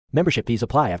Membership fees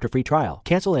apply after free trial.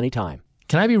 Cancel anytime.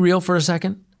 Can I be real for a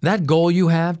second? That goal you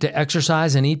have to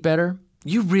exercise and eat better,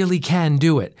 you really can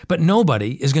do it, but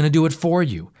nobody is going to do it for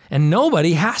you. And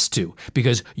nobody has to,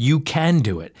 because you can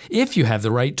do it if you have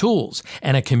the right tools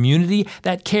and a community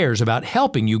that cares about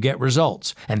helping you get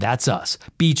results. And that's us,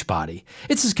 Beachbody.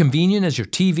 It's as convenient as your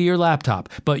TV or laptop,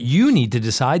 but you need to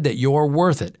decide that you're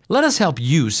worth it. Let us help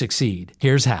you succeed.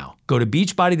 Here's how. Go to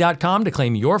beachbody.com to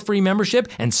claim your free membership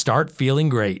and start feeling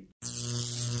great.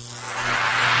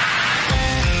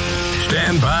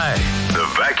 Stand by. The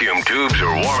vacuum tubes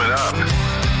are warming up.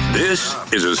 This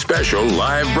is a special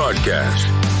live broadcast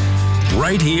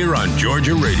right here on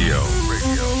Georgia Radio.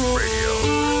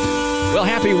 Well,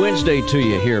 happy Wednesday to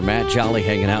you here. Matt Jolley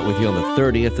hanging out with you on the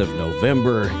 30th of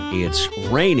November. It's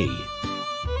rainy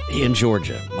in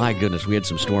Georgia. My goodness, we had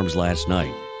some storms last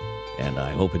night, and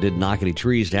I hope it didn't knock any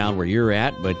trees down where you're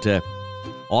at, but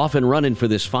off and running for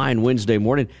this fine Wednesday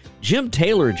morning. Jim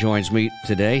Taylor joins me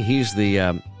today. He's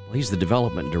the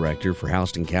development director for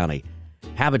Houston County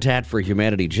Habitat for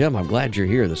Humanity. Jim, I'm glad you're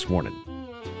here this morning.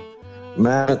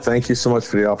 Matt, thank you so much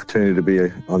for the opportunity to be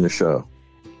on the show.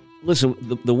 Listen,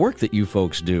 the work that you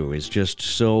folks do is just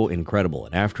so incredible.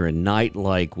 And after a night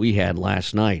like we had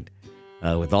last night,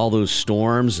 with all those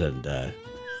storms and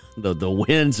the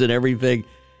winds and everything,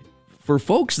 for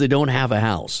folks that don't have a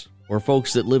house or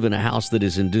folks that live in a house that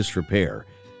is in disrepair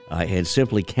and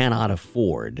simply cannot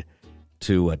afford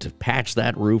to patch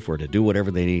that roof or to do whatever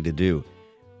they need to do,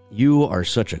 you are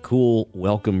such a cool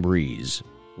welcome breeze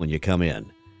when you come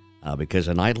in. Because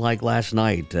a night like last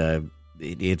night,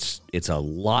 it's a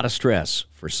lot of stress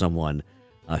for someone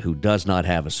who does not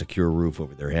have a secure roof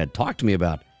over their head. Talk to me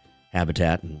about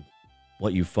Habitat and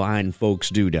what you find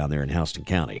folks do down there in Houston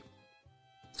County.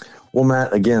 Well,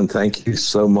 Matt, again, thank you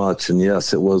so much. And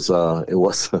yes, it was a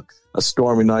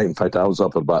stormy night. In fact, I was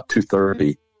up at about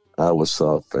 2:30. And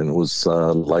it was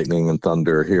lightning and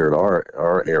thunder here at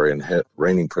our area and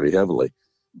raining pretty heavily.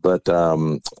 But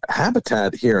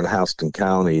Habitat here in Houston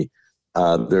County,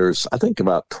 there's, I think,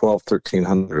 about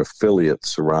 1,300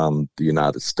 affiliates around the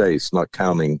United States, not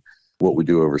counting what we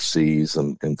do overseas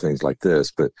and things like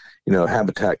this. But,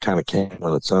 Habitat kind of came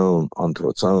onto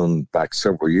its own back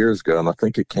several years ago. And I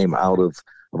think it came out of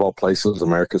all places,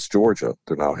 Americus, Georgia.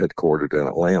 They're now headquartered in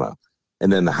Atlanta.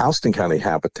 And then the Houston County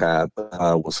Habitat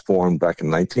was formed back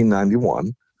in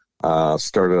 1991.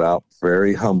 Started out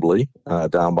very humbly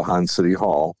down behind City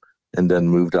Hall, and then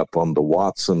moved up on the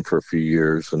Watson for a few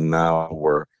years, and now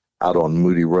we're out on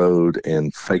Moody Road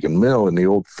and Fagan Mill in the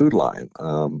old Food Line.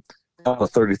 About a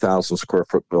 30,000 square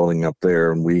foot building up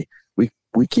there, and we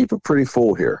keep it pretty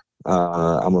full here.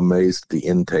 I'm amazed at the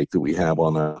intake that we have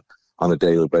on a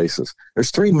daily basis. There's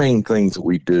three main things that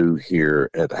we do here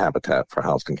at Habitat for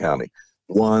Houston County.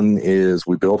 One is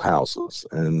we build houses,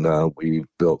 and we've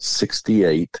built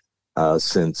 68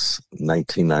 since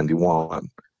 1991.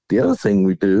 The other thing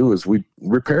we do is we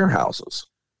repair houses.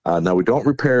 Now, we don't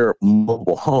repair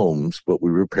mobile homes, but we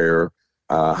repair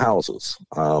houses.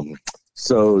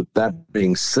 So that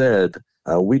being said,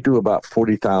 we do about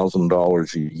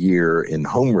 $40,000 a year in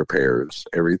home repairs,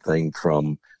 everything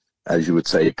from, as you would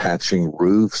say, patching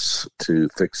roofs to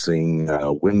fixing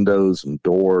windows and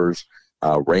doors.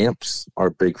 Ramps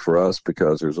are big for us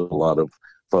because there's a lot of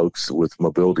folks with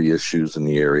mobility issues in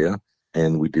the area,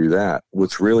 and we do that.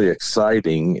 What's really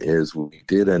exciting is we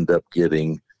did end up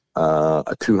getting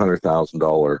a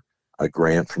 $200,000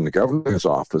 grant from the governor's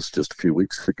office just a few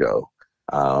weeks ago,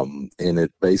 and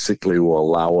it basically will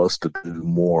allow us to do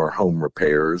more home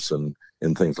repairs and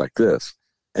things like this.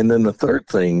 And then the third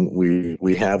thing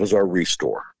we have is our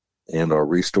restore, and our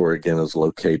restore, again, is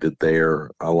located there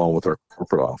along with our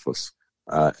corporate office.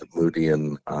 At Moody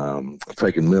and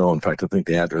Fagan Mill. In fact, I think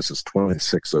the address is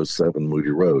 2607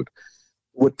 Moody Road.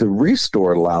 What the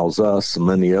restore allows us and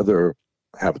many other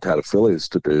Habitat affiliates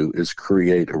to do is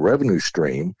create a revenue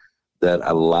stream that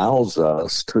allows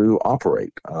us to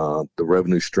operate. The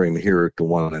revenue stream here at the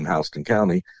one in Houston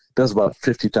County does about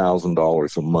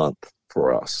 $50,000 a month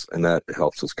for us, and that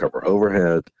helps us cover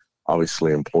overhead,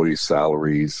 obviously employee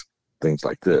salaries, things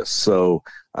like this. So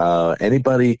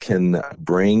anybody can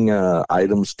bring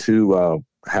items to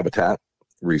Habitat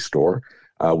Restore.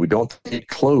 We don't take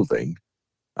clothing,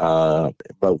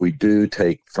 but we do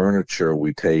take furniture.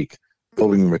 We take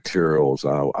building materials.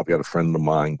 I've got a friend of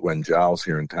mine, Gwen Giles,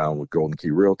 here in town with Golden Key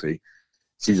Realty.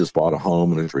 She just bought a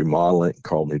home and is remodeling,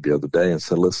 called me the other day and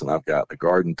said, listen, I've got a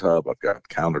garden tub, I've got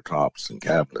countertops and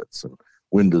cabinets and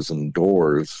windows and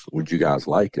doors. Would you guys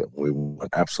like it? We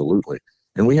went, absolutely.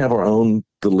 And we have our own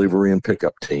delivery and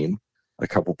pickup team, a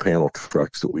couple panel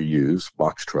trucks that we use,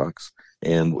 box trucks.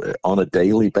 And on a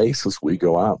daily basis, we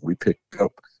go out, we pick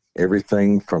up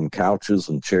everything from couches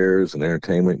and chairs and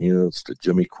entertainment units to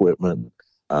gym equipment,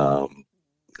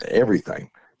 everything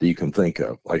that you can think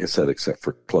of, like I said, except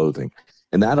for clothing.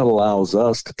 And that allows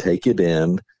us to take it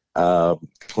in,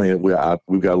 clean it. We've got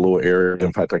a little area.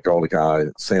 In fact, I call the guy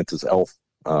Santa's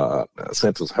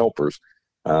helpers.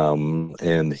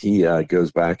 And he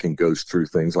goes back and goes through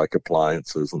things like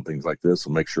appliances and things like this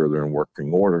and make sure they're in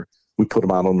working order. We put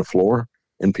them out on the floor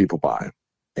and people buy them.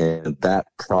 And that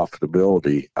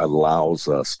profitability allows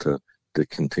us to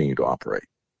continue to operate.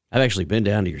 I've actually been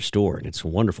down to your store, and it's a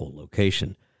wonderful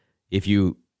location. If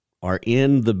you are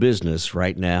in the business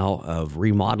right now of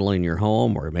remodeling your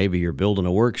home, or maybe you're building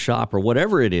a workshop or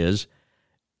whatever it is,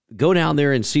 go down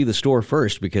there and see the store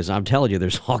first, because I'm telling you,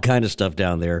 there's all kind of stuff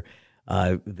down there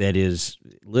that is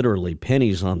literally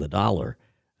pennies on the dollar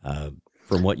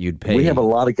from what you'd pay. We have a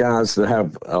lot of guys that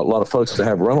have a lot of folks that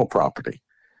have rental property.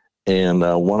 And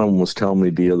one of them was telling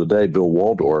me the other day, Bill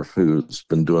Waldorf, who's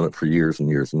been doing it for years and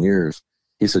years and years.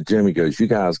 He said, Jim, he goes, you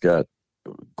guys got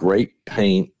great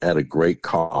paint at a great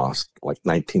cost, like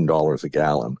 $19 a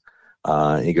gallon.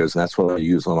 He goes, and that's what I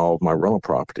use on all of my rental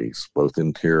properties, both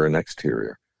interior and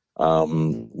exterior.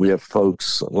 We have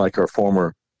folks like our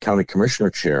former county commissioner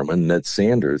chairman, Ned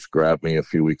Sanders, grabbed me a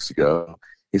few weeks ago.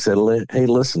 He said, hey,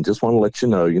 listen, just want to let you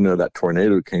know that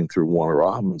tornado came through Warner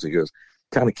Robins. He goes,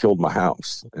 kind of killed my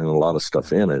house and a lot of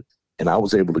stuff in it. And I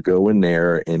was able to go in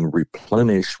there and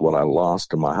replenish what I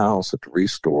lost in my house at the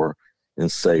restore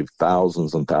and save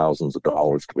thousands and thousands of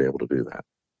dollars to be able to do that.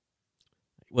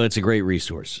 Well, it's a great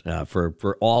resource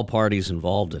for all parties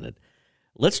involved in it.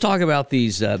 Let's talk about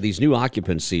these new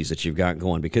occupancies that you've got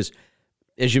going, because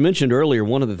as you mentioned earlier,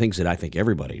 one of the things that I think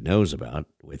everybody knows about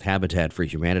with Habitat for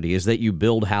Humanity is that you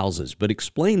build houses. But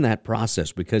explain that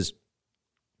process, because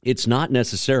it's not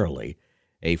necessarily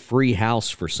a free house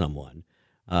for someone.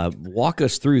 Walk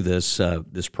us through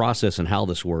this process and how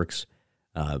this works,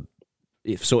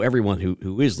 so everyone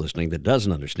who is listening that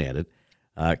doesn't understand it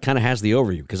kind of has the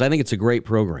overview, because I think it's a great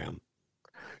program.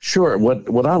 Sure.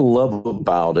 What I love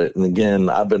about it, and again,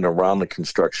 I've been around the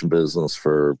construction business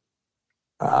for,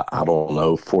 I don't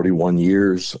know, 41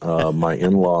 years. My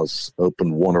in-laws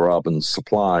opened Warner Robins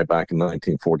Supply back in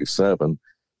 1947.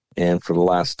 And for the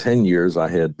last 10 years, I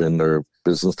had been their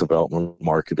business development,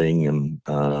 marketing,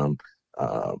 and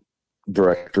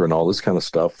director and all this kind of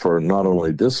stuff for not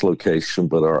only this location,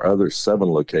 but our other 7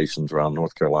 locations around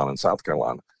North Carolina and South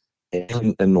Carolina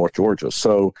and North Georgia.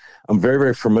 So I'm very,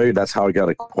 very familiar. That's how I got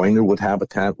acquainted with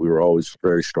Habitat. We were always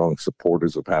very strong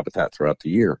supporters of Habitat throughout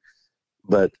the year.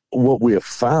 But what we have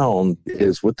found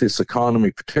is with this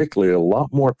economy, particularly, a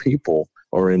lot more people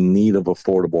are in need of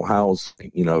affordable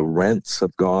housing. Rents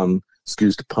have gone,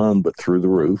 excuse the pun, but through the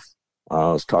roof.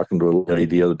 I was talking to a lady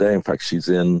the other day. In fact,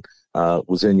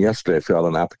 was in yesterday, filled out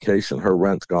an application. Her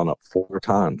rent's gone up 4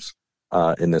 times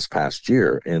in this past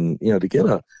year. And, to get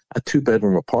a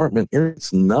 2-bedroom apartment,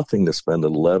 it's nothing to spend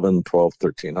 $1,100, $1,200,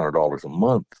 $1,300 a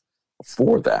month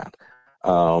for that.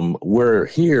 We're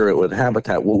here at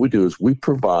Habitat. What we do is we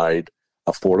provide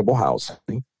affordable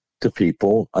housing to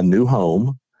people, a new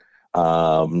home,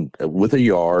 with a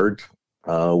yard,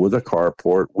 with a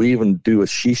carport. We even do a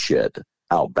she shed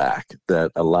out back that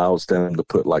allows them to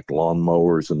put like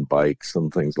lawnmowers and bikes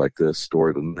and things like this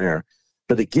stored in there.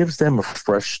 But it gives them a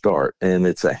fresh start, and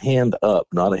it's a hand up,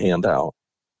 not a hand out.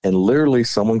 And literally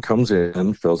someone comes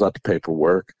in, fills out the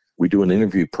paperwork. We do an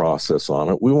interview process on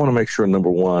it. We want to make sure,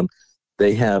 number one,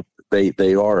 they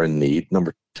are in need.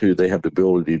 Number two, they have the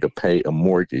ability to pay a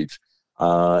mortgage.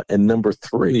 And number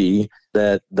three,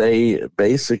 that they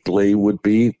basically would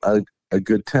be a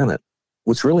good tenant.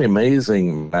 What's really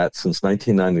amazing, Matt, since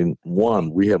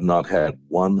 1991, we have not had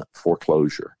one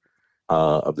foreclosure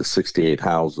of the 68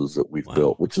 houses that we've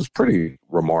built, which is pretty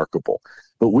remarkable.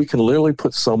 But we can literally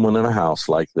put someone in a house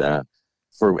like that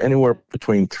for anywhere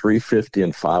between $350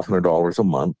 and $500 a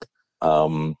month,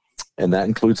 and that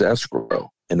includes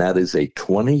escrow. And that is a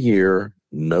 20-year,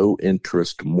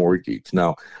 no-interest mortgage.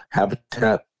 Now,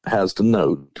 Habitat has the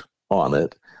note on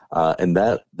it, and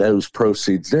those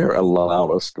proceeds there allow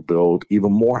us to build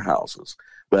even more houses.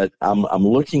 But I'm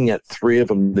looking at 3 of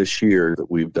them this year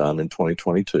that we've done in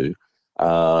 2022,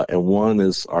 and one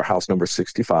is our house number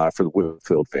 65 for the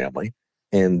Whitfield family.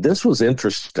 And this was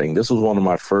interesting. This was one of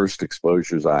my first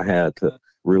exposures I had to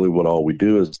really what all we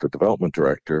do as the development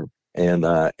director. And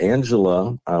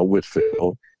Angela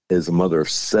Whitfield is a mother of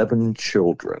 7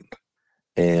 children.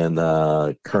 And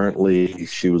currently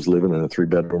she was living in a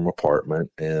 3-bedroom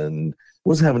apartment and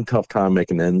was having a tough time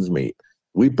making ends meet.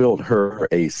 We built her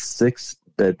a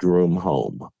 6-bedroom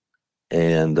home.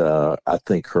 and I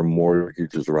think her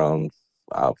mortgage is around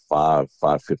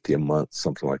 $550 a month,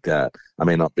 something like that. I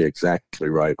may not be exactly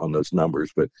right on those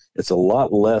numbers, but it's a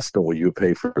lot less than what you would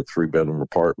pay for a 3-bedroom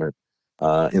apartment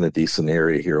in a decent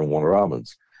area here in Warner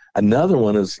Robins. Another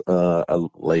one is a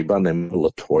lady by the name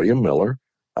of LaToya Miller.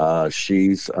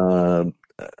 She's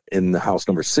in the house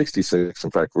number 66.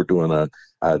 In fact, we're doing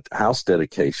a house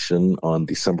dedication on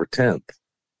December 10th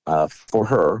for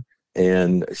her,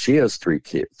 and she has three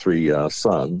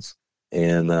sons.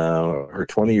 And her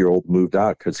 20-year-old moved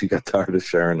out because he got tired of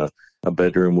sharing a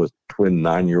bedroom with twin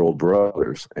 9-year-old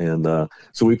brothers. And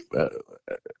so we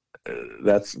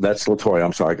that's LaToya.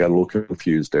 I'm sorry, I got a little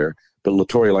confused there. But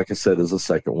LaToya, like I said, is the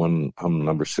second one. I'm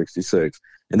number 66.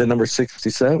 And then number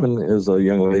 67 is a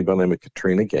young lady by the name of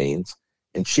Katrina Gaines.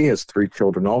 And she has 3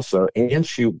 children also. And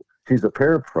she's a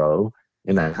parapro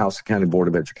in the House County Board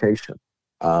of Education.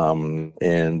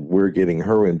 And we're getting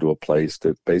her into a place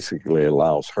that basically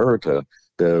allows her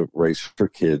to raise her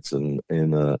kids in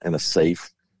a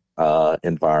safe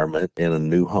environment in a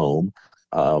new home.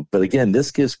 But again, this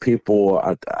gives people,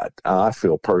 I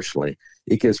feel personally,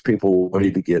 it gives people a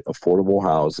way to get affordable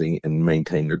housing and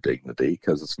maintain their dignity,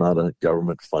 because it's not a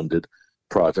government-funded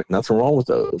project. Nothing wrong with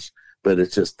those, but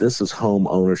it's just, this is home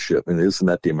ownership, and isn't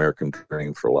that the American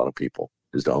dream for a lot of people,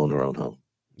 is to own their own home?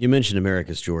 You mentioned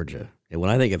America's Georgia. And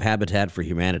when I think of Habitat for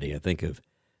Humanity, I think of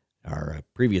our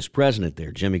previous president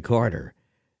there, Jimmy Carter,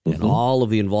 and all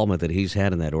of the involvement that he's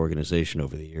had in that organization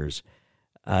over the years.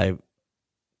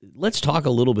 Let's talk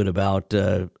a little bit about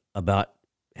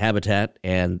Habitat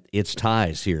and its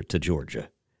ties here to Georgia.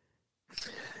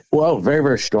 Well, very,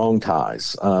 very strong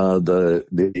ties.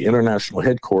 The international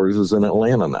headquarters is in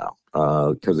Atlanta now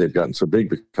because they've gotten so big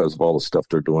because of all the stuff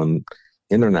they're doing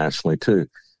internationally, too.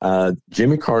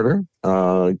 Jimmy Carter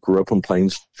grew up in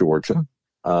Plains, Georgia,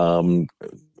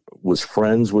 was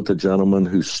friends with the gentleman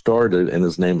who started, and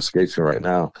his name escapes me right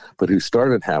now, but who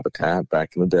started Habitat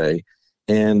back in the day.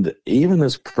 And even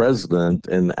as president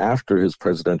and after his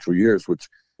presidential years, which,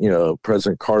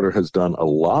 President Carter has done a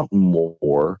lot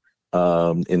more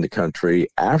in the country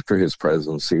after his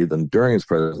presidency than during his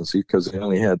presidency, because he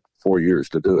only had 4 years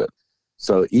to do it.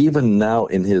 So even now,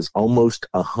 in his almost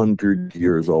 100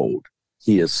 years old,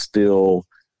 he is still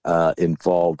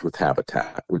involved with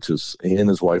Habitat, which is, he and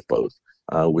his wife both,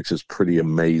 which is pretty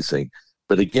amazing.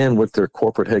 But again, with their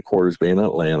corporate headquarters being in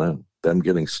Atlanta, them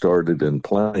getting started in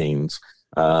Plains,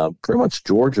 pretty much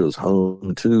Georgia's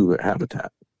home to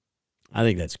Habitat. I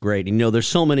think that's great. There's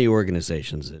so many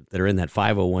organizations that are in that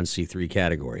 501c3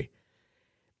 category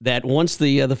that once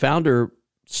the founder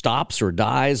stops or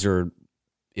dies or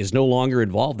is no longer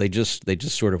involved, they just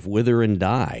sort of wither and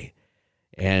die.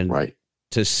 And right.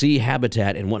 To see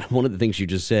Habitat, and one of the things you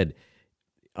just said,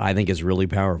 I think is really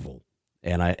powerful.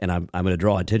 And I'm going to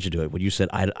draw attention to it. When you said,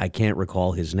 I can't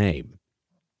recall his name,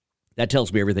 that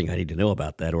tells me everything I need to know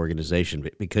about that organization,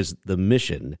 because the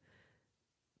mission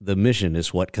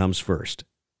is what comes first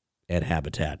at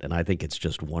Habitat. And I think it's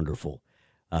just wonderful.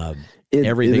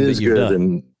 Everything that you've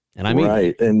done. And I mean,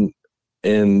 right.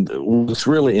 And what's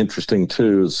really interesting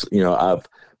too is, I've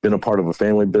been a part of a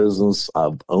family business.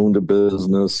 I've owned a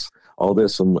business, all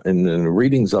this. And the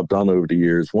readings I've done over the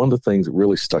years, one of the things that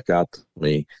really stuck out to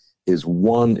me is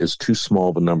one is too small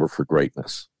of a number for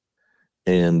greatness.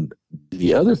 And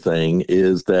the other thing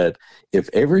is that if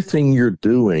everything you're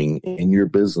doing in your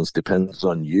business depends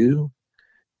on you,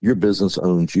 your business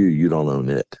owns you, you don't own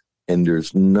it. And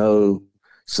there's no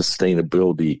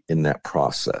sustainability in that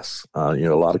process. A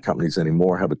lot of companies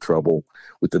anymore have a trouble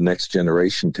with the next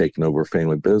generation taking over a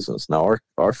family business. Now,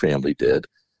 our family did,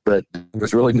 but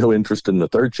there's really no interest in the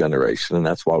third generation, and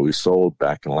that's why we sold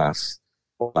back in last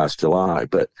July.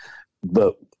 But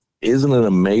isn't it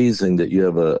amazing that you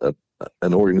have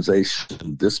an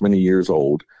organization this many years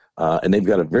old, and they've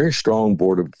got a very strong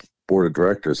board of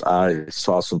directors. I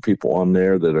saw some people on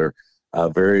there that are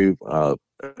very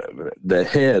the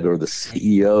head or the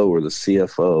CEO or the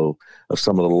CFO of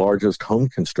some of the largest home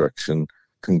construction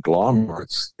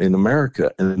conglomerates in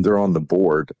America, and they're on the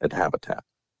board at Habitat.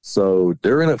 So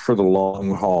they're in it for the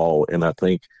long haul, and I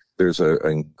think there's an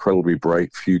incredibly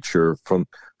bright future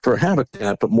for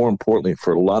Habitat, but more importantly,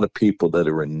 for a lot of people that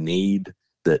are in need,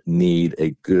 that need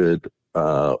a good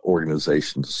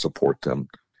organization to support them,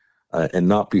 and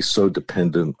not be so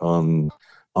dependent on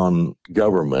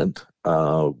government,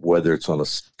 whether it's on a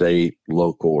state,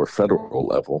 local, or federal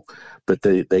level, but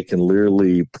they can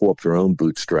literally pull up their own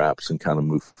bootstraps and kind of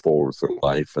move forward with their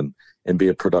life and be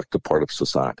a productive part of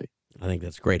society. I think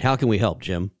that's great. How can we help,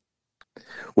 Jim?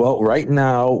 Well, right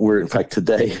now, in fact,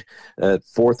 today at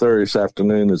 4:30 this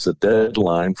afternoon is the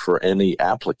deadline for any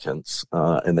applicants,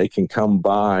 and they can come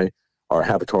by our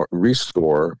Habitat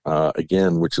Restore,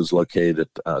 again, which is located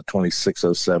at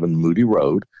 2607 Moody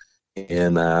Road,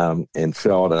 and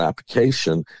fill out an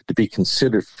application to be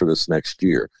considered for this next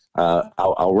year.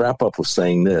 I'll wrap up with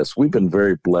saying this. We've been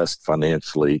very blessed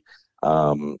financially.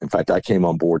 In fact, I came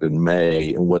on board in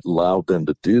May, and what allowed them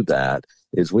to do that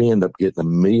is we end up getting $1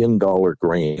 million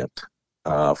grant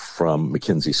from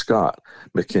Mackenzie Scott.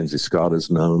 Mackenzie Scott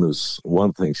is known as,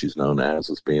 one thing she's known as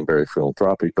being very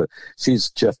philanthropic, but she's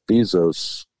Jeff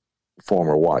Bezos'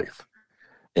 former wife.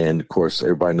 And of course,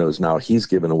 everybody knows now he's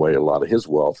given away a lot of his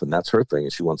wealth, and that's her thing.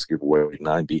 And she wants to give away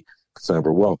 90% of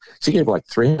her wealth. She gave like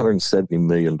 $370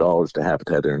 million to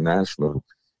Habitat International.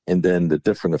 And then the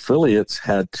different affiliates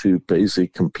had to basically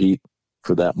compete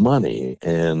for that money.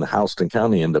 And Houston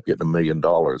County ended up getting $1 million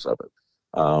of it.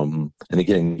 And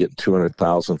again, getting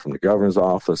 $200,000 from the governor's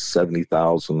office,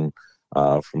 $70,000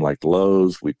 from like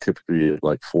Lowe's. We typically get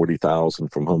like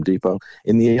 $40,000 from Home Depot.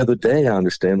 And the other day, I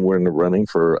understand we're in the running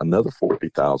for another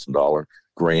 $40,000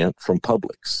 grant from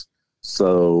Publix.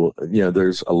 So,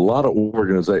 there's a lot of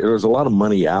organizations, there's a lot of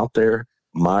money out there.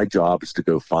 My job is to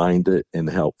go find it and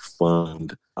help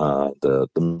fund the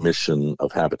mission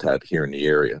of Habitat here in the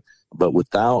area. But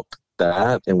without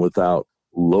that, and without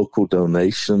local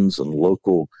donations and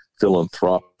local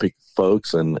philanthropic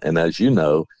folks, and as you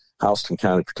know, Houston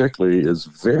County particularly is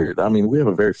we have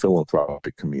a very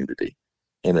philanthropic community,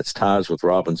 and it's ties with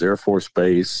Robins Air Force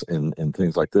Base and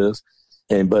things like this.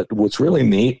 But what's really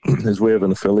neat is we have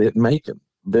an affiliate in Macon,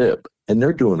 Bibb, and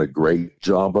they're doing a great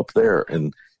job up there.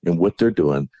 And what they're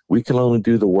doing, we can only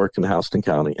do the work in Houston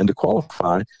County. And to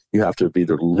qualify, you have to have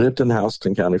either lived in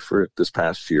Houston County for this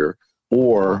past year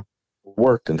or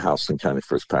worked in Houston County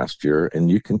for this past year,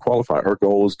 and you can qualify. Our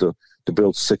goal is to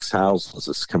build 6 houses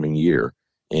this coming year,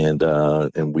 and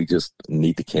we just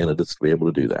need the candidates to be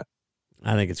able to do that.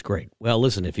 I think it's great. Well,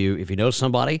 listen, if you know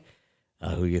somebody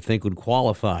who you think would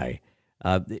qualify,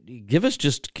 give us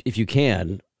just, if you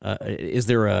can, is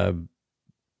there a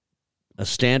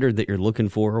standard that you're looking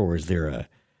for, or is there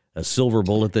a silver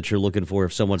bullet that you're looking for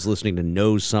if someone's listening to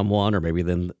know someone, or maybe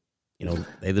then,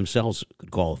 they themselves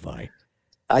could qualify?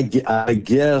 I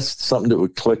guess something that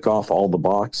would click off all the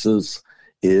boxes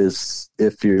is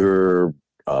if you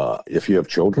have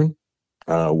children.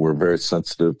 We're very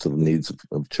sensitive to the needs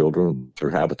of children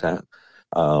through Habitat.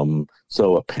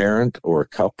 So a parent or a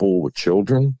couple with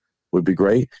children would be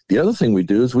great. The other thing we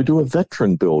do is we do a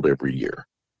veteran build every year.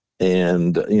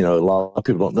 And, a lot of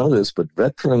people don't know this, but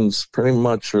veterans pretty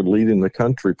much are leading the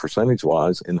country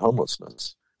percentage-wise in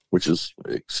homelessness, which is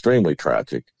extremely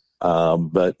tragic.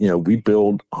 But we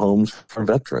build homes for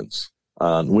veterans.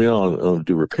 We don't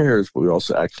do repairs, but we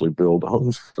also actually build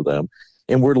homes for them.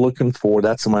 And we're looking for,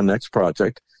 that's my next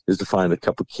project, is to find a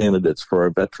couple candidates for our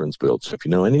veterans build. So if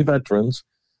you know any veterans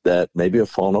that maybe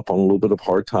have fallen up on a little bit of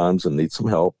hard times and need some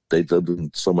help, they've done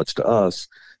so much to us,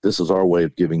 this is our way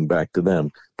of giving back to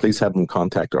them. Please have them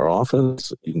contact our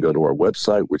office. You can go to our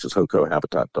website, which is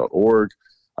hocohabitat.org.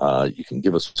 You can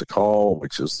give us a call,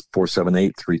 which is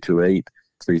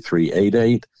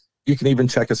 478-328-3388. You can even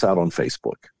check us out on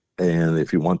Facebook. And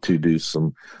if you want to do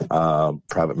some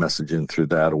private messaging through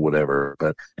that or whatever.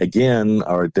 But again,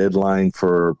 our deadline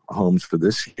for homes for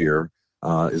this year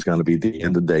is going to be the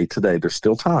end of the day today. There's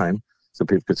still time, so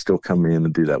people could still come in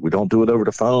and do that. We don't do it over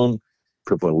the phone.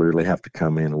 People literally have to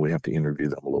come in, and we have to interview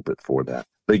them a little bit for that.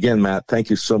 But again, Matt, thank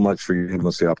you so much for giving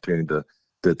us the opportunity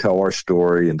to tell our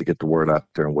story and to get the word out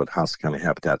there and what Houston County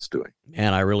Habitat's doing.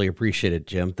 And I really appreciate it,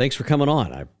 Jim. Thanks for coming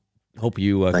on. I hope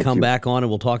you come back on, and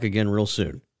we'll talk again real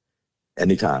soon.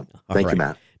 Anytime. Thank you,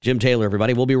 Matt. Jim Taylor,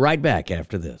 everybody. We'll be right back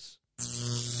after this.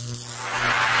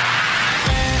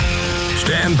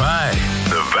 Stand by.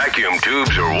 The vacuum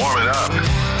tubes are warming up.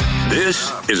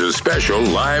 This is a special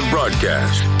live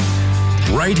broadcast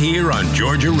right here on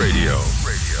Georgia Radio.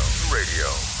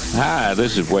 Hi,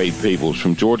 this is Wade Peoples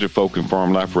from Georgia Folk and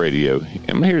Farm Life Radio.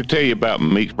 I'm here to tell you about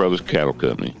Meeks Brothers Cattle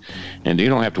Company. And you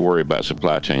don't have to worry about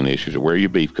supply chain issues or where your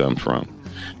beef comes from.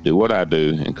 Do what I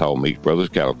do and call Meeks Brothers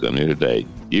Cattle Company today.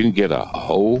 You can get a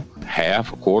whole,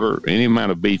 half, a quarter, any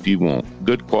amount of beef you want.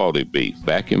 Good quality beef.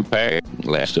 Vacuum packed,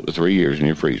 lasts up to 3 years in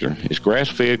your freezer. It's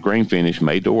grass-fed, grain finished,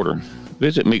 made to order.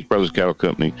 Visit Meeks Brothers Cattle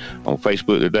Company on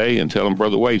Facebook today and tell them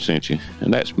Brother Wade sent you.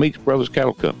 And that's Meeks Brothers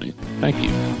Cattle Company. Thank you.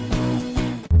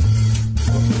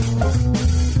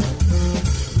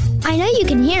 I know you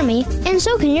can hear me, and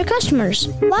so can your customers.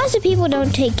 Lots of people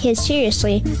don't take kids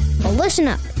seriously, but listen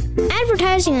up.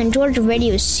 Advertising on Georgia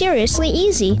Radio is seriously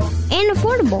easy and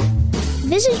affordable.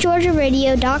 Visit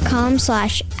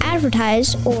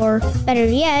georgiaradio.com/advertise, or better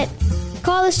yet,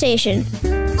 call the station.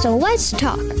 So let's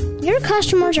talk. Your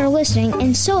customers are listening,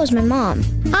 and so is my mom.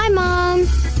 Hi, Mom.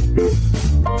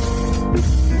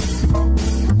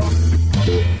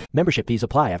 Membership fees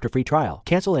apply after free trial.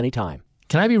 Cancel anytime.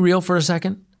 Can I be real for a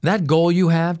second? That goal you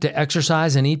have to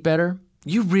exercise and eat better,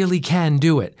 you really can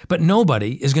do it, but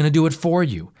nobody is going to do it for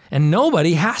you. And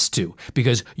nobody has to,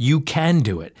 because you can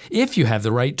do it if you have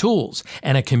the right tools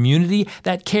and a community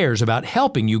that cares about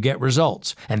helping you get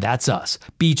results. And that's us,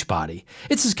 Beachbody.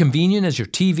 It's as convenient as your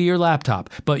TV or laptop,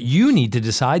 but you need to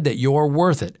decide that you're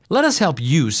worth it. Let us help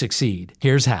you succeed.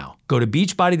 Here's how. Go to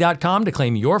beachbody.com to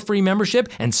claim your free membership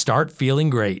and start feeling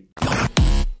great.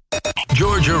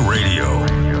 Georgia Radio.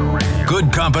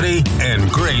 Good company and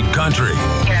great country.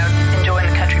 Enjoying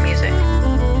the country music.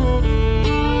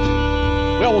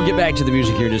 Well, we'll get back to the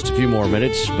music here in just a few more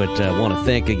minutes, but I want to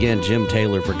thank again Jim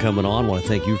Taylor for coming on. I want to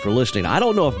thank you for listening. I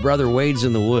don't know if Brother Wade's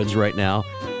in the woods right now,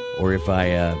 or if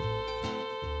I'm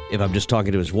just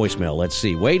talking to his voicemail. Let's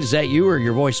see. Wade, is that you or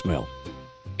your voicemail?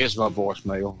 It's my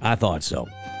voicemail. I thought so.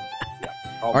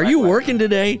 Are you working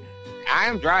today? I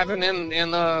am driving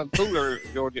in Cooler,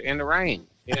 Georgia, in the rain.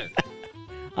 Yeah.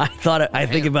 I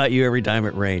think about you every time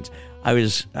it rains. I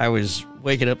was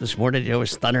waking up this morning, it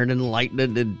was thundering and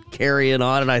lightning and carrying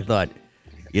on, and I thought,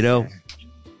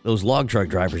 those log truck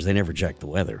drivers, they never check the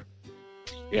weather.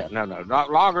 Yeah, no,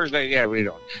 not loggers. We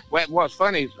don't. What's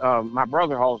funny is my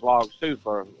brother hauls logs too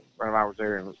for when I was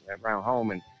there around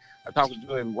home, and I talked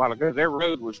to him a while ago. Their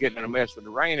road was getting in a mess with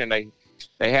the rain, and they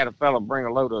had a fella bring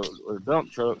a load of a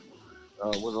dump truck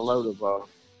with a load of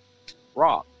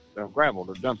rock, gravel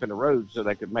to dump in the road so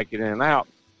they could make it in and out.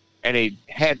 And he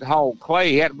had to haul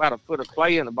clay. He had about a foot of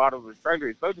clay in the bottom of his trailer.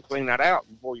 He's supposed to clean that out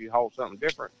before you haul something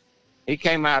different. He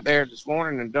came out there this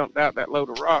morning and dumped out that load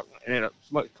of rock, and it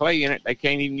smoked clay in it. They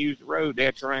can't even use the road. They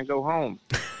had to try and go home.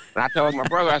 And I told my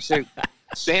brother, I said,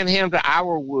 send him to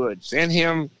our woods. Send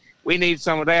him. We need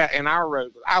some of that in our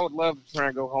road. I would love to try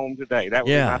and go home today. That would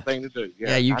be my thing to do.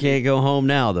 Yeah, you can't go home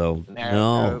now, though.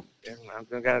 No. I've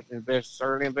got to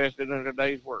certainly invested in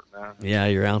today's work now. Yeah,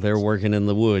 you're out there working in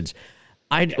the woods.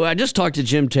 I just talked to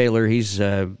Jim Taylor. He's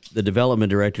the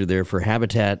development director there for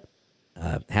Habitat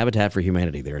for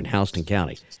Humanity there in Houston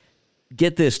County.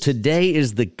 Get this, today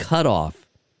is the cutoff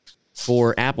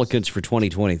for applicants for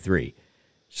 2023.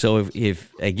 So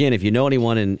if you know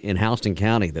anyone in Houston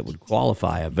County that would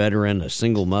qualify, a veteran, a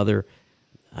single mother,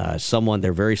 someone,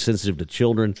 they're very sensitive to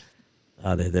children,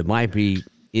 that might be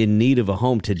in need of a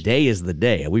home, today is the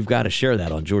day. We've got to share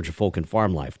that on Georgia Folk and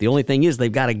Farm Life. The only thing is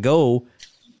they've got to go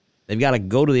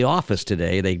to the office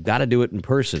today. They've got to do it in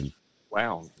person.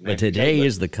 Wow. But today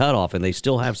is the cutoff, and they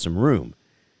still have some room.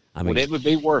 I mean, it would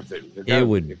be worth it. It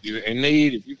would. If you're in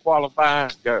need, if you qualify,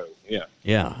 go. Yeah.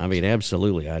 Yeah. I mean,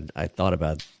 absolutely. I thought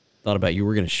about you.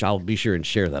 We're going to be sure and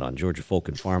share that on Georgia Folk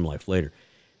and Farm Life later.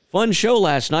 Fun show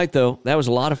last night, though. That was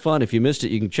a lot of fun. If you missed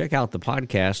it, you can check out the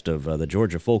podcast of the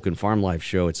Georgia Folk and Farm Life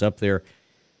show. It's up there,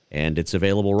 and it's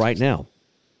available right now.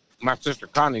 My sister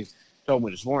Connie told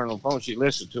me this morning on the phone, she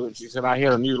listened to it. She said, I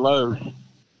hit a new low, and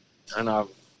talking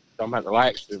about the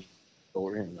laxative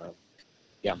story. And,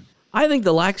 yeah. I think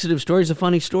the laxative story is a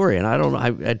funny story, and I don't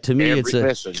know. To me,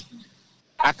 listen,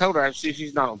 I told her,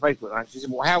 she's not on Facebook. She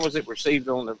said, well, how was it received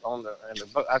on the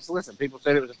book? I said, listen, people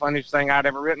said it was the funniest thing I'd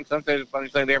ever written. Some said it was the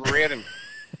funniest thing they ever read, and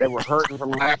they were hurting from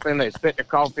laughing. They spit their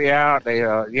coffee out. They,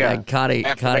 Connie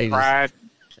cried.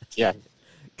 Yeah.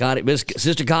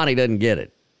 Sister Connie doesn't get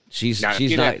it. She's not.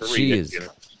 She is.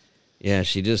 Yeah,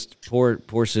 she just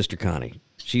poor Sister Connie.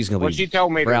 She's gonna be. She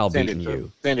told me to send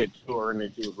it to her, and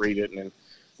then she would read it and then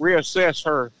reassess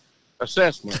her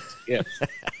assessment. Yes.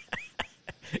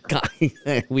 Connie,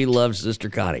 we love Sister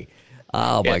Connie.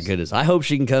 Oh my goodness! I hope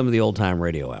she can come to the Old Time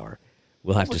Radio Hour.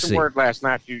 We'll have to see. The word last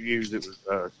night you used, it was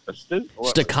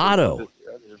staccato.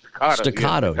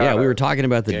 Staccato. Yeah, we were talking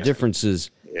about the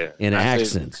differences in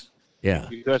accents. Yeah.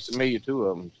 You got to me, two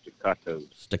of them.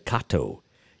 Staccato.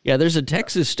 Yeah, there's a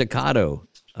Texas staccato.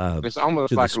 It's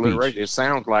almost like alliteration. It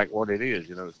sounds like what it is,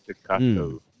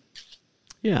 staccato.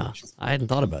 Yeah, I hadn't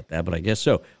thought about that, but I guess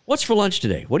so. What's for lunch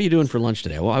today? What are you doing for lunch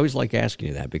today? Well, I always like asking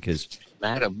you that because I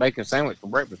had a bacon sandwich for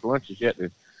breakfast. Lunch is yet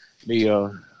to be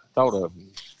thought of.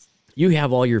 You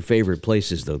have all your favorite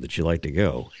places though that you like to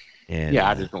go, and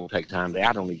I just don't take time.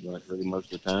 I don't eat lunch really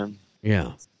most of the time.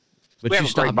 Yeah, but we have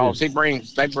a great boss. They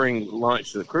bring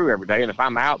lunch to the crew every day, and if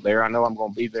I'm out there, I know I'm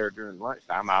going to be there during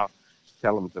lunchtime. I'll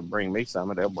tell them to bring me some,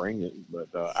 and they'll bring it. But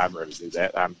I'd rather do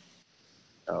that.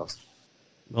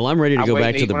 Well, I'm ready to go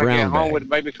back to the brown bag. Home with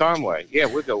Baby Conway. Yeah,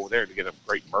 we'll go over there to get a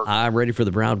great burger. I'm ready for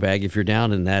the brown bag. If you're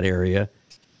down in that area,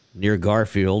 near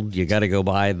Garfield. You got to go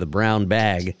by the Brown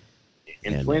Bag.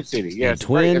 In Twin City, yes.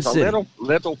 Twin City. It's a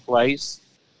little place,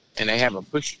 and they have a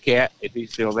pussycat, if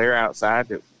he's still there outside,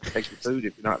 to take your food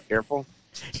if you're not careful.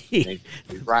 He's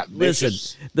right. Listen,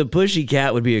 the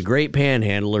pussycat would be a great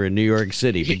panhandler in New York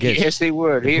City. Because yes, he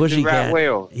would. He'd do right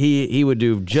well. He would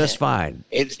do just fine.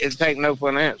 It'd take no for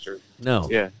an answer. No.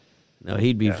 Yeah. No,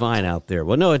 he'd be fine out there.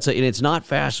 Well, no, it's not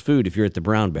fast food if you're at the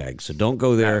Brown Bag, so don't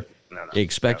go there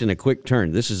expecting a quick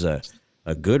turn. This is a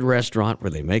good restaurant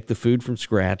where they make the food from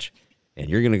scratch, and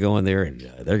you're going to go in there, and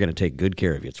they're going to take good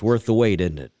care of you. It's worth the wait,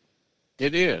 isn't it?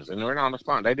 It is, and we're not on the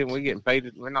spot. We're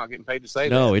not getting paid to say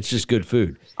that. No, it's just good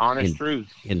food. Honest truth.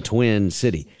 In Twin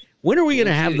City. When are we going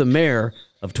to have the mayor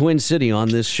of Twin City on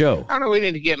this show? I know we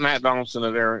need to get Matt Donaldson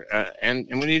there, and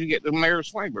we need to get the mayor of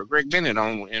Swainsboro, Greg Bennett,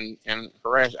 on and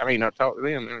talk to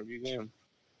them, interview them.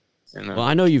 And, well,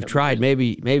 I know you've tried.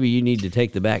 Maybe you need to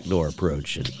take the back door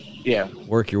approach and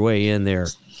work your way in there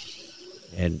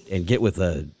and get with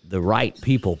the right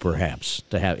people, perhaps,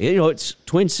 to have. It's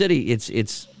Twin City.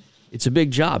 It's a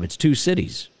big job. It's 2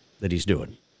 cities that he's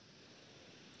doing.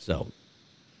 So,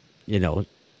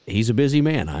 he's a busy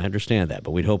man. I understand that,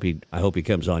 but I hope he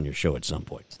comes on your show at some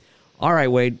point. All right,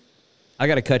 Wade, I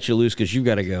got to cut you loose because you've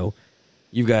got to go.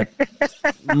 You've got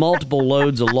multiple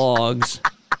loads of logs.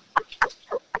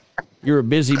 You're a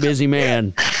busy, busy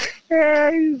man.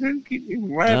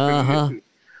 Uh-huh.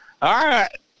 All right.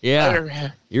 Yeah,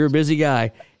 later. You're a busy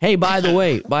guy. Hey, by the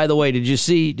way, did you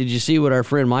see what our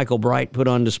friend Michael Bright put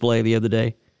on display the other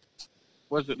day?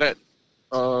 Was it that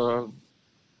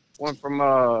one from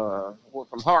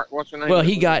Hart? What's her name? Well,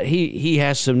 he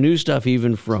has some new stuff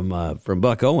even from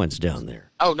Buck Owens down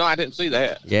there. Oh no, I didn't see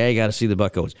that. Yeah, you got to see the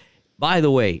Buck Owens. By the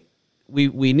way,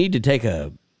 we need to take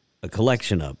a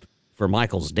collection up for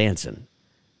Michael's dancing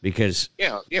because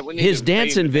we need his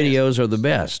dancing videos are the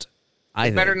best.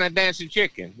 It's better than that dancing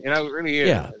chicken. It really is.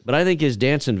 Yeah, but I think his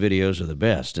dancing videos are the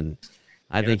best, and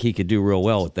I think he could do real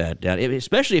well with that.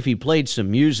 Especially if he played some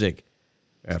music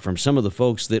from some of the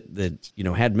folks that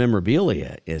had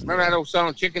memorabilia. Remember that old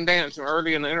song "Chicken Dance" from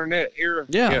early in the internet era?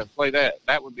 Yeah, play that.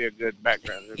 That would be a good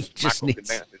background. Michael could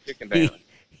dance the chicken dance.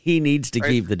 He needs to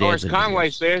keep the dancing. Or as Conway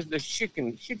says, the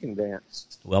chicken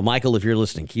dance. Well, Michael, if you're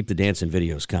listening, keep the dancing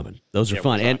videos coming. Those are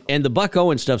fun. And the Buck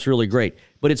Owens stuff's really great.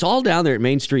 But it's all down there at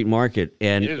Main Street Market.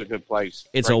 And it is a good place.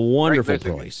 It's a wonderful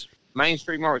place. Main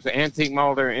Street Market, the antique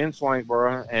mall there in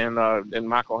Swainsboro. And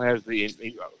Michael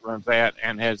he runs that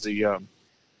and has the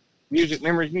Music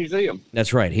Memories Museum.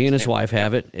 That's right. He and his wife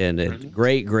have it. And it's a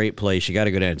great, great place. You got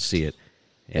to go down and see it.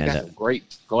 They got some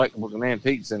great collectibles and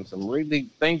antiques and some really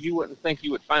things you wouldn't think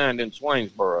you would find in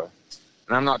Swainsboro.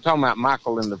 And I'm not talking about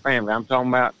Michael and the family. I'm talking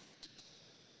about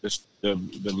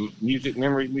the Music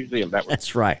Memories Museum.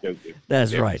 That's right.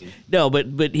 That's right. No,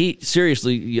 but he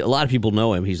seriously, a lot of people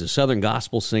know him. He's a Southern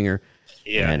gospel singer.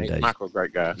 Yeah, and Michael's a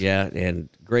great guy. Yeah, and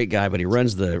great guy. But he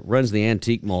runs the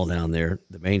antique mall down there,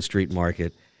 the Main Street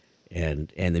Market.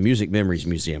 And the Music Memories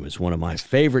Museum is one of my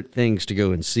favorite things to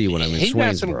go and see when I'm in Swainsboro. He's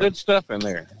got some good stuff in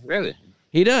there, really.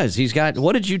 He does. He's got.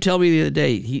 What did you tell me the other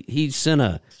day? He sent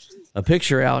a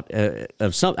picture out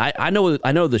of some. I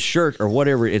know the shirt or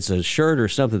whatever. It's a shirt or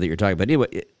something that you're talking about.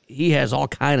 Anyway, he has all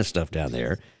kind of stuff down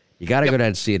there. You got to go down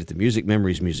and see it at the Music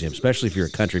Memories Museum, especially if you're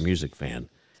a country music fan,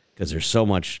 because there's so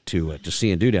much to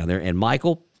see and do down there. And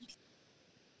Michael,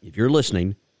 if you're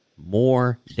listening,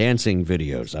 more dancing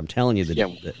videos. I'm telling you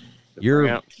that.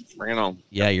 Bring it on.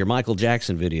 Yeah, your Michael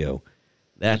Jackson video,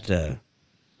 that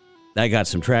got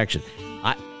some traction.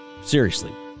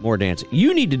 Seriously, more dancing.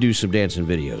 You need to do some dancing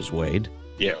videos, Wade.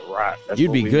 Yeah, right.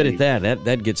 You'd be good at that.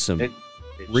 That gets some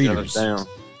readers. Down.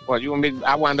 Well, you want me?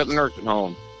 I wind up in nursing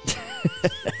home.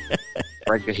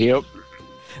 Break a hip.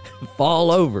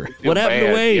 Fall over. What happened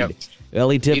to Wade? Yep. Well,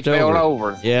 he tipped over. He fell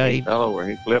over. Yeah, he fell over.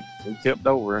 He flipped. He tipped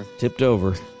over. Tipped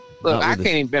over. Look, I can't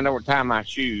even bend over to tie my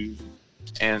shoes.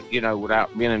 And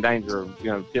without being in danger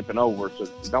of tipping over,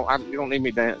 so you don't need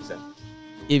me dancing.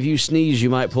 If you sneeze, you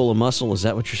might pull a muscle. Is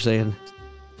that what you're saying?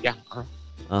 Yeah.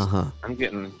 I'm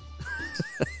getting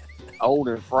old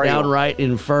and frail. Downright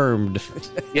infirmed.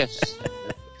 Yes.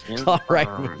 All right.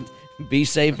 Be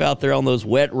safe out there on those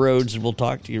wet roads. We'll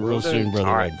talk to you real soon,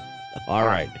 brother. All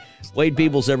right. Wade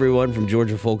Peebles, everyone from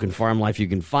Georgia Folk and Farm Life. You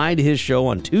can find his show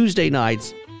on Tuesday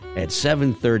nights at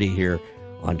 7:30 here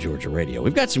on Georgia Radio.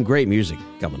 We've got some great music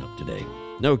coming up today.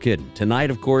 No kidding.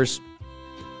 Tonight, of course,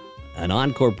 an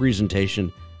encore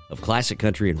presentation of classic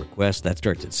country and request. That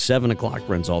starts at 7 o'clock,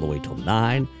 runs all the way till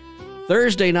 9.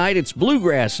 Thursday night, it's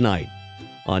Bluegrass Night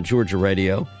on Georgia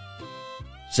Radio,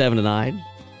 7 to 9.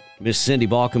 Miss Cindy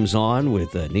Balcom's on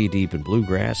with Knee Deep in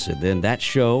Bluegrass. And then that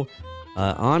show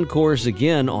Encores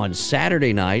again on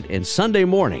Saturday night and Sunday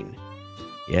morning.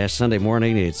 Yes, Sunday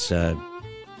morning, it's the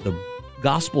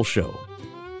gospel show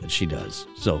that she does.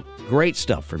 So great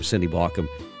stuff from Cindy Baucom.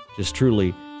 Just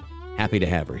truly happy to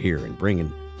have her here and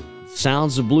bringing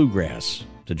sounds of bluegrass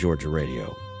to Georgia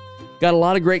radio. Got a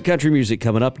lot of great country music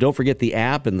coming up. Don't forget the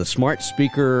app and the smart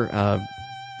speaker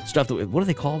stuff. What do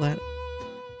they call that?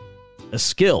 A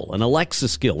skill, an Alexa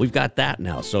skill. We've got that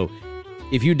now. So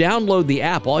if you download the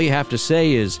app, all you have to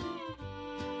say is,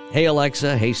 hey,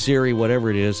 Alexa, hey, Siri, whatever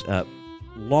it is,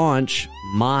 launch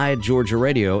My Georgia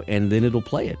Radio, and then it'll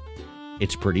play it.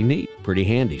 It's pretty neat, pretty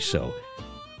handy. So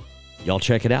y'all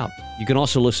check it out. You can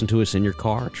also listen to us in your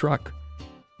car or truck.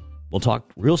 We'll talk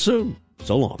real soon.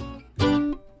 So long.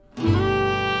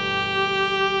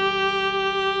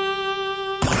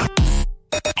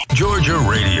 Georgia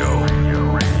Radio.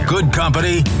 Good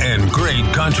company and great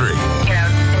country.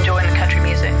 Enjoying the country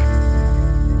music.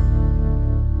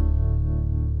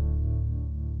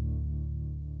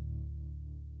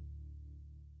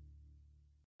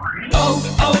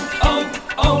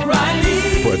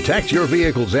 O'Reilly. Protect your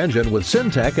vehicle's engine with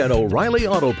Syntec and O'Reilly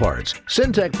Auto Parts.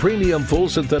 Syntec Premium Full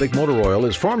Synthetic Motor Oil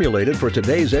is formulated for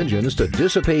today's engines to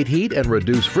dissipate heat and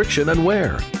reduce friction and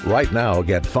wear. Right now,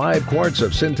 get 5 quarts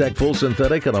of Syntec Full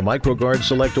Synthetic and a MicroGuard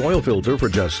Select Oil Filter for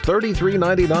just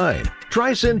 $33.99.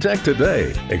 Try Syntec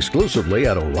today, exclusively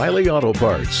at O'Reilly Auto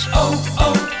Parts.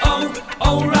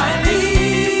 O'Reilly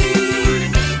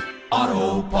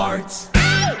Auto Parts.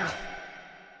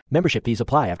 Membership fees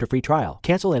apply after free trial.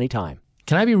 Cancel anytime.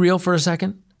 Can I be real for a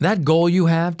second? That goal you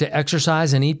have to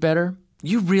exercise and eat better,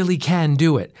 you really can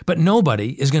do it. But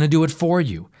nobody is going to do it for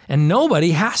you. And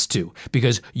nobody has to,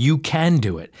 because you can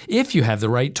do it if you have the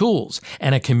right tools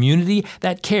and a community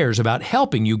that cares about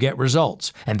helping you get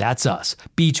results. And that's us,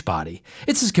 Beachbody.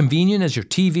 It's as convenient as your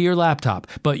TV or laptop,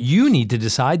 but you need to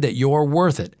decide that you're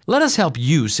worth it. Let us help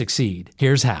you succeed.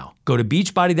 Here's how. Go to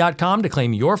beachbody.com to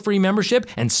claim your free membership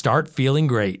and start feeling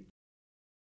great.